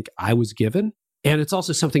I think I was given. And it's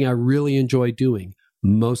also something I really enjoy doing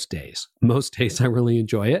most days. Most days I really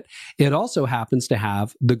enjoy it. It also happens to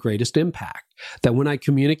have the greatest impact. That when I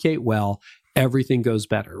communicate well, everything goes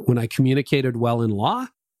better. When I communicated well in law,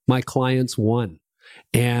 my clients won.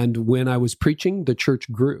 And when I was preaching, the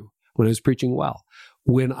church grew. When I was preaching well.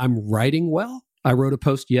 When I'm writing well, I wrote a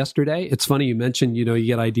post yesterday. It's funny you mentioned, you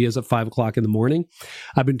get ideas at 5 o'clock in the morning.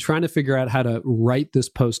 I've been trying to figure out how to write this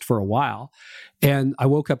post for a while. And I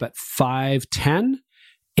woke up at 5:10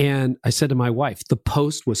 and I said to my wife, the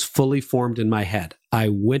post was fully formed in my head. I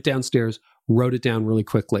went downstairs, wrote it down really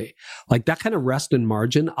quickly. Like that kind of rest and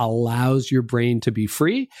margin allows your brain to be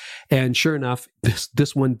free. And sure enough,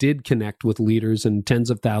 this one did connect with leaders and tens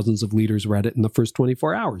of thousands of leaders read it in the first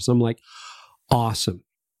 24 hours. I'm like, awesome.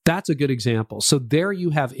 That's a good example. So there you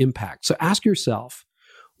have impact. So ask yourself,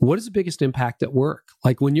 what is the biggest impact at work?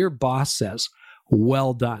 Like when your boss says,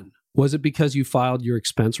 well done. Was it because you filed your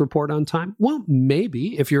expense report on time? Well,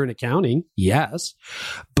 maybe if you're in accounting, yes.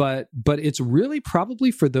 But it's really probably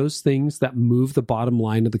for those things that move the bottom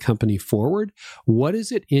line of the company forward. What is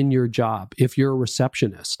it in your job? If you're a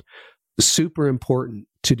receptionist, super important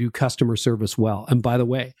to do customer service well. And by the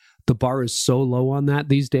way, the bar is so low on that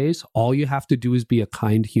these days. All you have to do is be a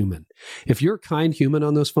kind human. If you're a kind human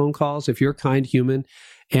on those phone calls, if you're a kind human,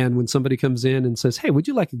 and when somebody comes in and says, hey, would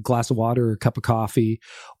you like a glass of water or a cup of coffee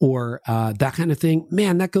or that kind of thing?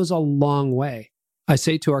 Man, that goes a long way. I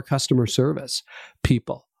say to our customer service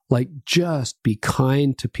people, like just be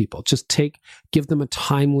kind to people. Just give them a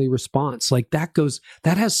timely response. Like that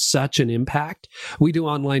has such an impact. We do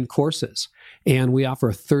online courses and we offer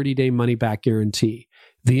a 30-day money-back guarantee.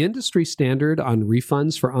 The industry standard on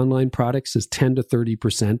refunds for online products is 10 to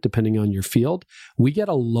 30%, depending on your field. We get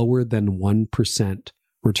a lower than 1%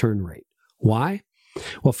 return rate. Why?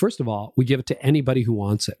 Well, first of all, we give it to anybody who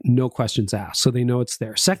wants it, no questions asked, so they know it's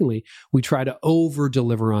there. Secondly, we try to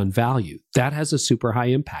over-deliver on value. That has a super high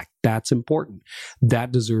impact. That's important.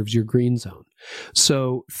 That deserves your green zone.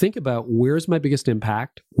 So think about where's my biggest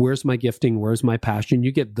impact, where's my gifting, where's my passion.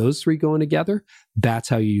 You get those 3 going together, that's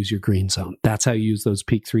how you use your green zone. That's how you use those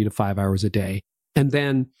peak 3 to 5 hours a day. And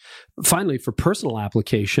then finally, for personal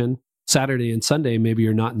application, Saturday and Sunday, maybe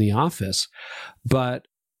you're not in the office, but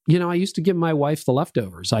I used to give my wife the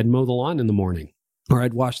leftovers. I'd mow the lawn in the morning. or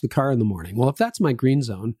I'd wash the car in the morning. Well, if that's my green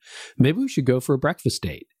zone, maybe we should go for a breakfast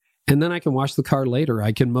date. And then I can wash the car later.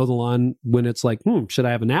 I can mow the lawn when it's like, should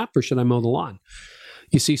I have a nap or should I mow the lawn?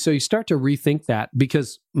 You see, so you start to rethink that,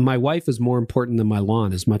 because my wife is more important than my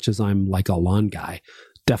lawn, as much as I'm like a lawn guy.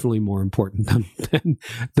 Definitely more important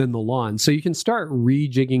than the lawn. So you can start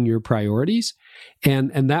rejigging your priorities,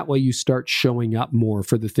 and that way you start showing up more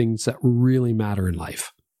for the things that really matter in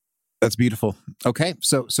life. That's beautiful. Okay,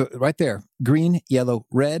 so right there, green, yellow,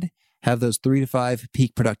 red, have those 3 to 5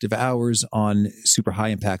 peak productive hours on super high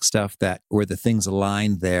impact stuff where the things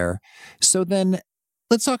align there. So then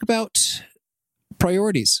let's talk about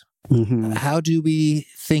priorities. Mm-hmm. How do we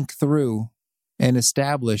think through and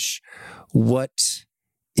establish what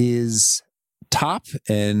is top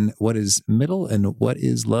and what is middle and what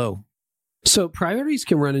is low? So priorities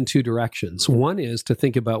can run in two directions. One is to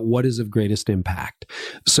think about what is of greatest impact.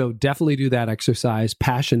 So definitely do that exercise,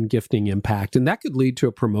 passion, gifting, impact. And that could lead to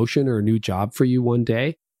a promotion or a new job for you one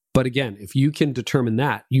day. But again, if you can determine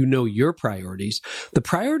that, you know your priorities. The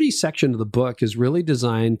priorities section of the book is really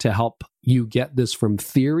designed to help you get this from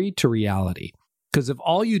theory to reality. Because if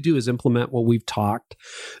all you do is implement what we've talked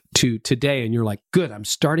to today, and you're like, good, I'm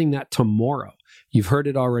starting that tomorrow. You've heard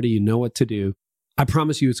it already. You know what to do. I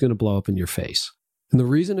promise you it's going to blow up in your face. And the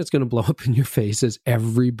reason it's going to blow up in your face is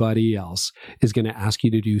everybody else is going to ask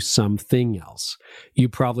you to do something else. You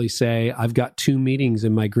probably say, I've got 2 meetings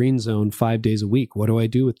in my green zone 5 days a week. What do I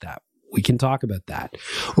do with that? We can talk about that.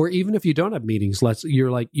 Or even if you don't have meetings,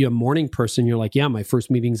 you're a morning person. You're like, yeah, my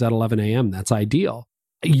first meeting's at 11 a.m. That's ideal.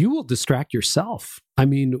 You will distract yourself. I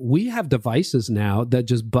mean, we have devices now that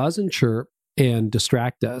just buzz and chirp and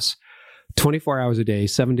distract us 24 hours a day,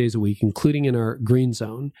 7 days a week, including in our green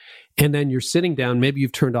zone. And then you're sitting down, maybe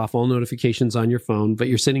you've turned off all notifications on your phone, but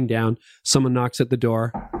you're sitting down, someone knocks at the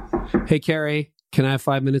door. Hey, Carrie, can I have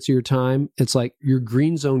 5 minutes of your time? It's like your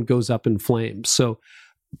green zone goes up in flames. So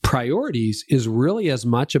priorities is really as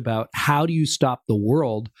much about how do you stop the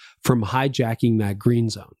world from hijacking that green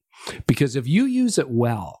zone? Because if you use it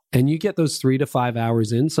well and you get those 3 to 5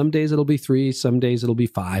 hours in, some days it'll be 3, some days it'll be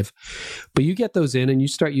 5, but you get those in and you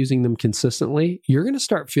start using them consistently, you're going to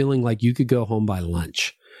start feeling like you could go home by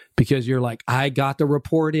lunch because you're like, I got the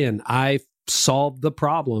report in, I solved the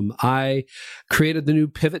problem, I created the new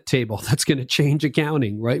pivot table that's going to change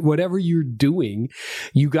accounting, right? Whatever you're doing,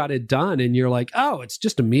 you got it done. And you're like, oh, it's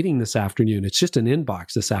just a meeting this afternoon. It's just an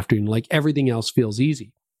inbox this afternoon. Like everything else feels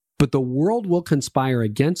easy. But the world will conspire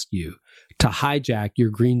against you to hijack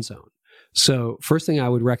your green zone. So first thing I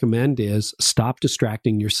would recommend is stop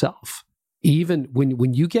distracting yourself. Even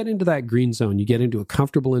when you get into that green zone, you get into a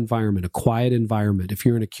comfortable environment, a quiet environment. If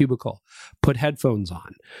you're in a cubicle, put headphones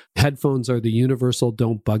on. Headphones are the universal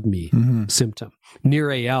don't bug me symptom. Nir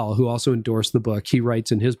Eyal, who also endorsed the book, he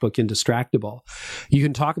writes in his book, Indistractable, you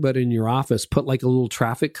can talk about it in your office, put like a little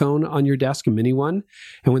traffic cone on your desk, a mini one.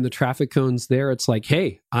 And when the traffic cone's there, it's like,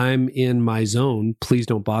 hey, I'm in my zone. Please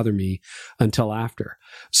don't bother me until after.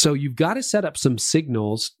 So you've got to set up some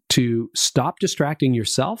signals to stop distracting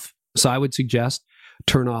yourself. So I would suggest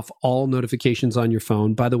turn off all notifications on your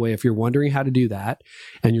phone. By the way, if you're wondering how to do that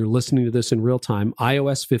and you're listening to this in real time,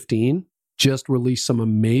 iOS 15 just released some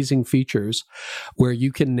amazing features where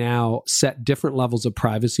you can now set different levels of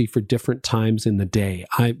privacy for different times in the day.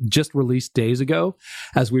 I just released days ago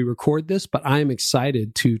as we record this, but I am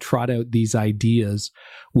excited to trot out these ideas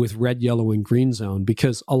with red, yellow, and green zone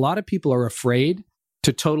because a lot of people are afraid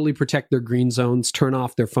to totally protect their green zones, turn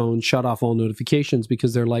off their phone, shut off all notifications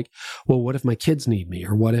because they're like, well, what if my kids need me?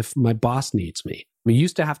 Or what if my boss needs me? We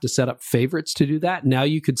used to have to set up favorites to do that. Now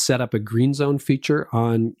you could set up a green zone feature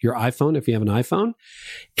on your iPhone if you have an iPhone.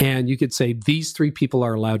 And you could say, these 3 people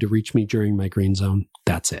are allowed to reach me during my green zone.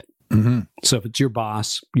 That's it. Mm-hmm. So if it's your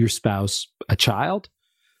boss, your spouse, a child,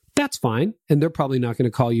 that's fine. And they're probably not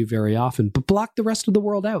going to call you very often, but block the rest of the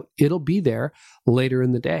world out. It'll be there later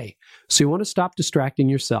in the day. So you want to stop distracting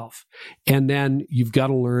yourself. And then you've got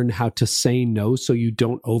to learn how to say no so you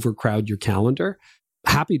don't overcrowd your calendar.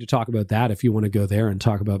 Happy to talk about that if you want to go there and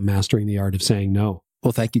talk about mastering the art of saying no.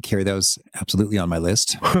 Well, thank you, Carrie. That was absolutely on my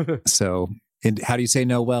list. So how do you say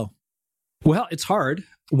no well? Well, it's hard.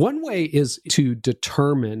 One way is to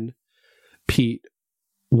determine, Pete,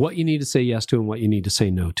 what you need to say yes to and what you need to say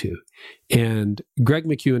no to. And Greg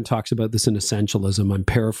McKeown talks about this in Essentialism. I'm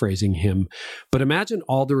paraphrasing him. But imagine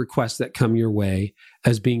all the requests that come your way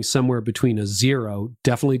as being somewhere between a 0,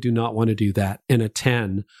 definitely do not want to do that, and a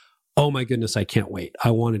 10, oh my goodness, I can't wait.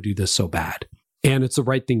 I want to do this so bad. And it's the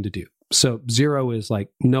right thing to do. So 0 is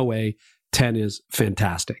like, no way. 10 is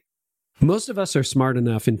fantastic. Most of us are smart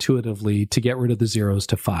enough intuitively to get rid of the zeros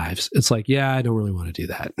to fives. It's like, yeah, I don't really want to do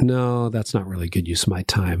that. No, that's not really good use of my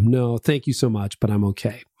time. No, thank you so much, but I'm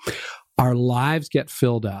okay. Our lives get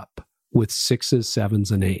filled up with sixes,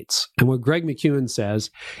 sevens, and eights. And what Greg McKeown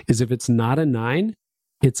says is if it's not a 9,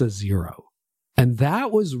 it's a 0. And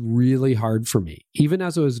that was really hard for me. Even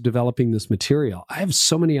as I was developing this material, I have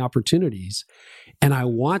so many opportunities and I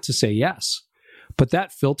want to say yes. But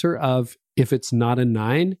that filter of if it's not a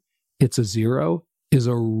 9, it's a 0 is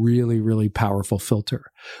a really, really powerful filter.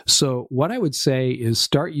 So what I would say is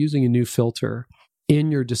start using a new filter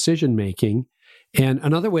in your decision making. And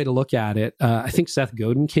another way to look at it, I think Seth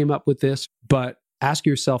Godin came up with this, but ask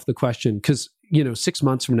yourself the question, because 6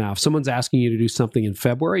 months from now, if someone's asking you to do something in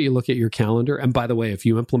February, you look at your calendar. And by the way, if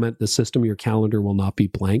you implement the system, your calendar will not be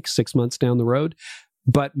blank 6 months down the road.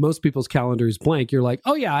 But most people's calendar is blank. You're like,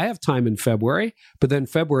 oh yeah, I have time in February. But then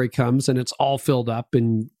February comes and it's all filled up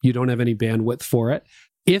and you don't have any bandwidth for it.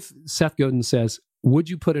 If Seth Godin says, would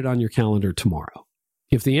you put it on your calendar tomorrow?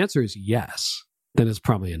 If the answer is yes, then it's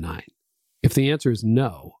probably a 9. If the answer is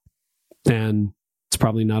no, then it's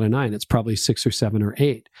probably not a 9. It's probably 6 or 7 or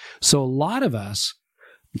 8. So a lot of us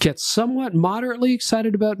get somewhat moderately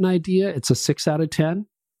excited about an idea. It's a 6 out of 10.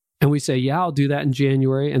 And we say, yeah, I'll do that in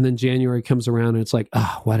January. And then January comes around and it's like,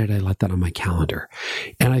 oh, why did I let that on my calendar?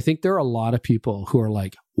 And I think there are a lot of people who are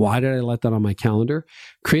like, why did I let that on my calendar?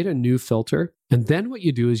 Create a new filter. And then what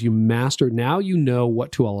you do is you master, now you know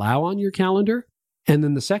what to allow on your calendar. And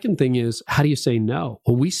then the second thing is, how do you say no?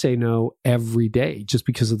 Well, we say no every day just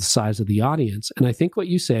because of the size of the audience. And I think what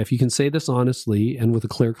you say, if you can say this honestly and with a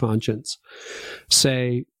clear conscience,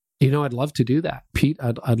 say, I'd love to do that. Pete,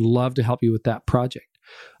 I'd love to help you with that project.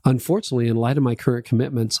 Unfortunately, in light of my current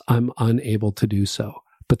commitments, I'm unable to do so.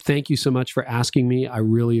 But thank you so much for asking me. I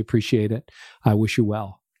really appreciate it. I wish you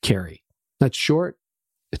well, Carrie. That's short.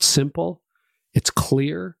 It's simple. It's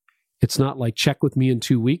clear. It's not like check with me in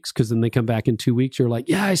 2 weeks, because then they come back in 2 weeks. You're like,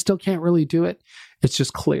 yeah, I still can't really do it. It's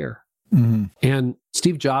just clear. Mm-hmm. And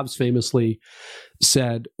Steve Jobs famously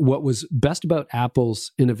said what was best about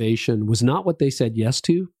Apple's innovation was not what they said yes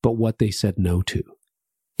to, but what they said no to.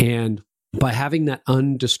 And by having that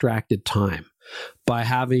undistracted time, by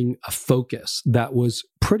having a focus that was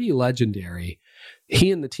pretty legendary,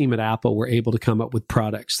 he and the team at Apple were able to come up with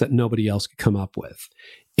products that nobody else could come up with.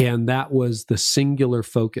 And that was the singular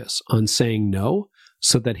focus on saying no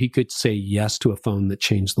so that he could say yes to a phone that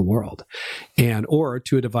changed the world, or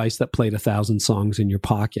to a device that played 1,000 songs in your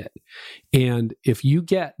pocket. And if you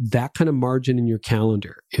get that kind of margin in your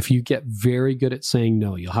calendar, if you get very good at saying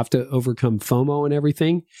no, you'll have to overcome FOMO and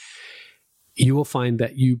everything. You will find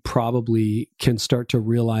that you probably can start to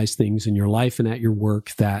realize things in your life and at your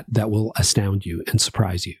work that will astound you and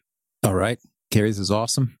surprise you. All right. Carrie, this is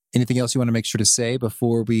awesome. Anything else you want to make sure to say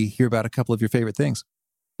before we hear about a couple of your favorite things?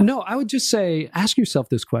 No, I would just say, ask yourself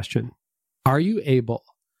this question. Are you able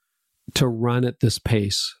to run at this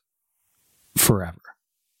pace forever?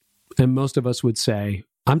 And most of us would say,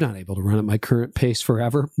 I'm not able to run at my current pace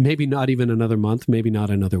forever. Maybe not even another month, maybe not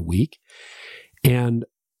another week. And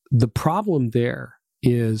the problem there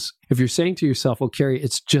is if you're saying to yourself, well, Carrie,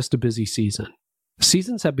 it's just a busy season.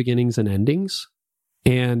 Seasons have beginnings and endings.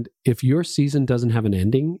 And if your season doesn't have an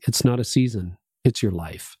ending, it's not a season, it's your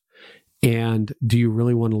life. And do you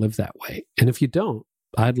really want to live that way? And if you don't,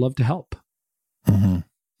 I'd love to help. Mm-hmm.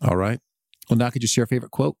 All right. Well, now could you share a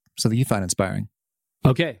favorite quote, something you find inspiring?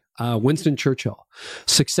 Okay. Winston Churchill.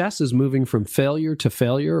 Success is moving from failure to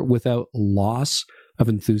failure without loss of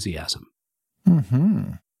enthusiasm.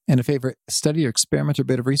 Mm-hmm. And a favorite study or experiment or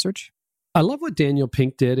bit of research? I love what Daniel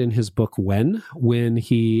Pink did in his book, when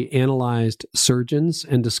he analyzed surgeons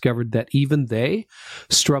and discovered that even they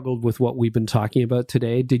struggled with what we've been talking about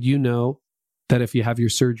today. Did you know that if you have your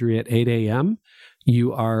surgery at 8 a.m.,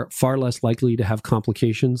 you are far less likely to have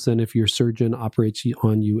complications than if your surgeon operates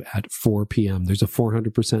on you at 4 p.m.? There's a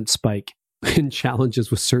 400% spike in challenges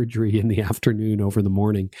with surgery in the afternoon over the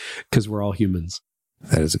morning because we're all humans.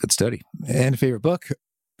 That is a good study. And a favorite book?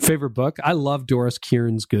 Favorite book? I love Doris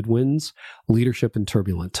Kearns Goodwin's Leadership in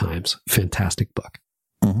Turbulent Times. Fantastic book.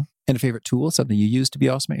 Mm-hmm. And a favorite tool, something you use to be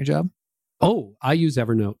awesome at your job? Oh, I use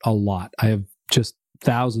Evernote a lot. I have just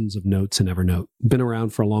thousands of notes in Evernote. Been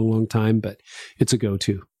around for a long, long time, but it's a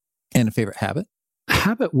go-to. And a favorite habit?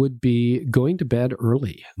 Habit would be going to bed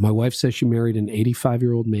early. My wife says she married an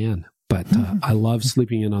 85-year-old man, but I love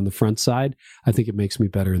sleeping in on the front side. I think it makes me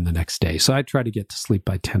better in the next day. So I try to get to sleep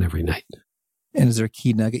by 10 every night. And is there a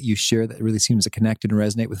key nugget you share that really seems to connect and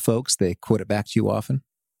resonate with folks? They quote it back to you often?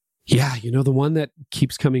 Yeah, the one that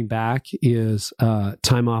keeps coming back is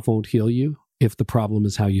time off won't heal you if the problem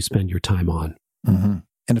is how you spend your time on. Mm-hmm.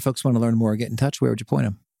 And if folks want to learn more or get in touch, where would you point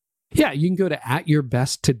them? Yeah, you can go to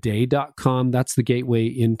atyourbesttoday.com. That's the gateway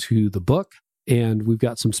into the book. And we've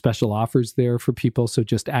got some special offers there for people. So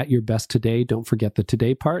just @yourbesttoday. Don't forget the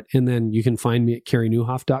today part. And then you can find me at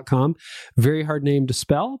careynieuwhof.com. Very hard name to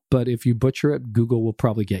spell, but if you butcher it, Google will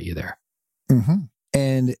probably get you there. Mm-hmm.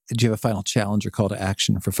 And do you have a final challenge or call to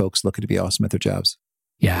action for folks looking to be awesome at their jobs?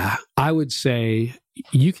 Yeah, I would say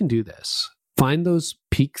you can do this. Find those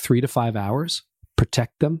peak 3 to 5 hours,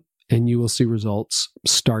 protect them, and you will see results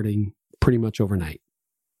starting pretty much overnight.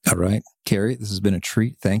 All right. Carey, this has been a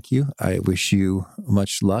treat. Thank you. I wish you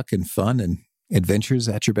much luck and fun and adventures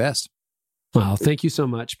at your best. Well, thank you so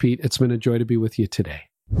much, Pete. It's been a joy to be with you today.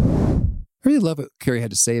 I really love what Carey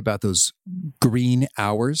had to say about those green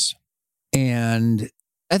hours. And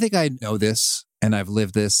I think I know this and I've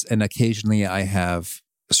lived this, and occasionally I have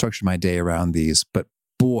structured my day around these, but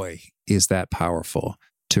boy, is that powerful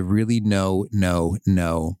to really know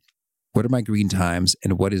what are my green times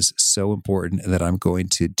and what is so important that I'm going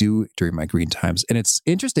to do during my green times. And it's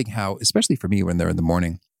interesting how, especially for me when they're in the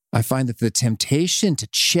morning, I find that the temptation to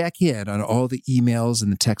check in on all the emails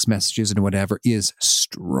and the text messages and whatever is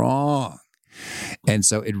strong. And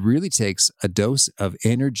so it really takes a dose of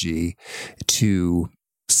energy to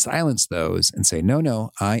silence those and say, no,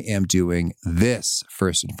 I am doing this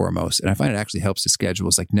first and foremost. And I find it actually helps to schedule.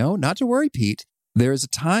 It's like, no, not to worry, Pete. There is a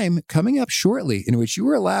time coming up shortly in which you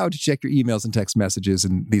are allowed to check your emails and text messages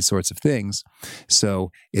and these sorts of things.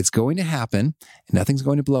 So it's going to happen. Nothing's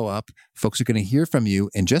going to blow up. Folks are going to hear from you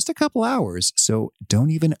in just a couple hours. So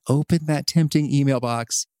don't even open that tempting email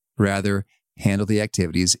box. Rather, handle the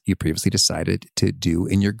activities you previously decided to do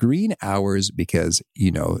in your green hours because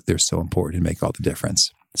you know they're so important and make all the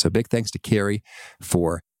difference. So big thanks to Carey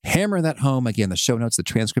for hammering that home. Again, the show notes, the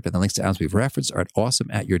transcript, and the links to items we've referenced are at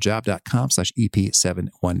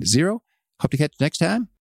awesomeatyourjob.com/EP710. Hope to catch you next time.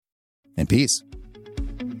 And peace.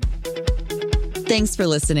 Thanks for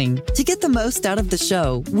listening. To get the most out of the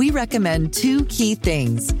show, we recommend 2 key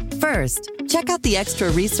things. First, check out the extra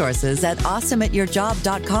resources at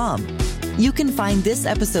awesomeatyourjob.com. You can find this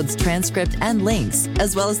episode's transcript and links,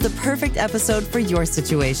 as well as the perfect episode for your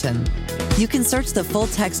situation. You can search the full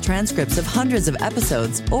text transcripts of hundreds of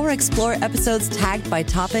episodes or explore episodes tagged by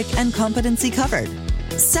topic and competency covered.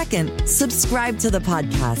 Second, subscribe to the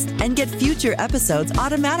podcast and get future episodes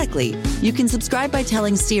automatically. You can subscribe by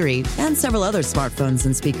telling Siri and several other smartphones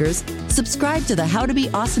and speakers, subscribe to the How to Be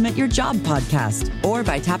Awesome at Your Job podcast, or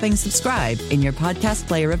by tapping subscribe in your podcast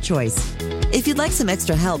player of choice. If you'd like some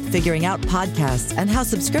extra help figuring out podcasts and how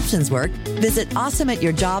subscriptions work, visit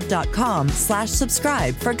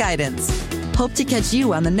awesomeatyourjob.com/subscribe for guidance. Hope to catch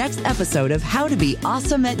you on the next episode of How to Be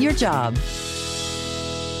Awesome at Your Job.